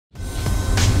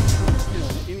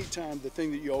time, the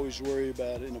thing that you always worry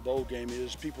about in a bowl game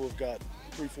is people have got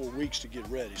 3-4 weeks to get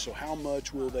ready. So how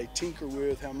much will they tinker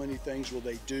with? How many things will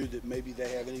they do that maybe they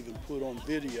haven't even put on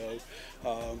video?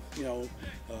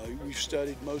 We've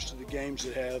studied most of the games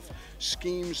that have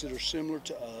schemes that are similar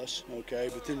to us, okay,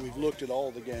 but then we've looked at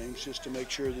all the games just to make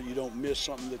sure that you don't miss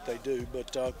something that they do.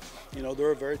 But,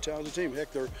 they're a very talented team.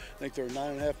 Heck, I think they're a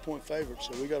 9.5-point favorite,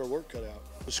 so we got our work cut out.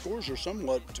 The scores are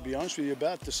somewhat, to be honest with you,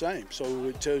 about the same. So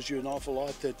it tells you an awful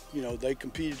lot that, they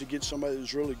competed against somebody that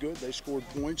was really good. They scored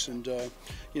points and,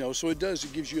 so it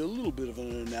gives you a little bit of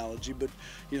an analogy. But,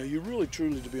 you really,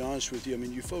 truly, to be honest with you,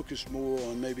 you focus more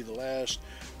on maybe the last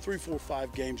 3, 4,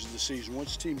 5 games of the season.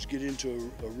 Once teams get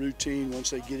into a routine, once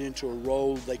they get into a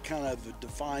role, they kind of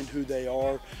define who they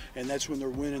are, and that's when they're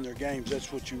winning their games.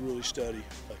 That's what you really study.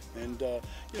 And,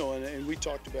 and we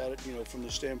talked about it, from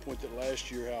the standpoint that last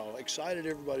year how excited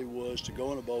everybody was to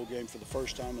go in a bowl game for the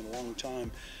first time in a long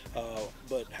time,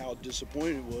 but how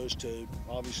disappointed it was to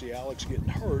obviously Alex getting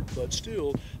hurt, but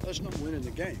still us not winning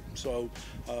the game. So,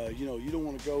 you don't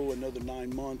want to go another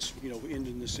 9 months,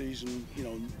 ending the season,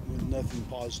 with nothing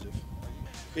positive.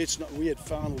 It's not. We had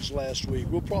finals last week.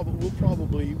 We'll probably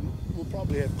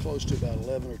have close to about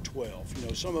 11 or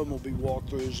 12. Some of them will be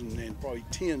walkthroughs and probably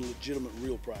 10 legitimate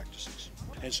real practices.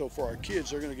 And so for our kids,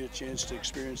 they're going to get a chance to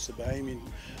experience the Bahamian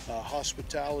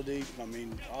hospitality.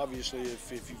 Obviously,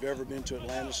 if you've ever been to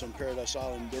Atlantis on Paradise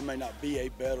Island, there may not be a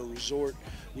better resort,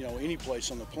 any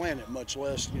place on the planet, much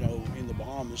less, in the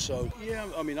Bahamas. So, yeah,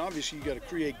 obviously you got to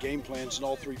create game plans in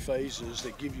all 3 phases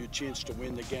that give you a chance to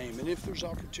win the game. And if there's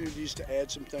opportunities to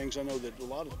add some things, I know that a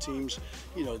lot of teams,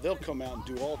 they'll come out and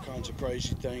do all kinds of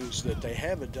crazy things that they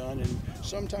haven't done, and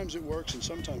sometimes it works and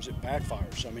sometimes it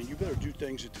backfires. You better do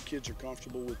things that the kids are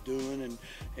comfortable with doing,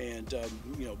 and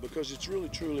because it's really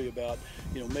truly about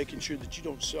making sure that you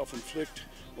don't self-inflict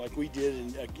like we did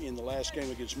in the last game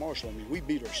against Marshall. We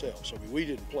beat ourselves. We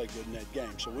didn't play good in that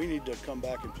game, so we need to come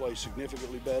back and play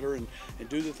significantly better and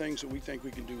do the things that we think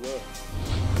we can do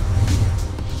well.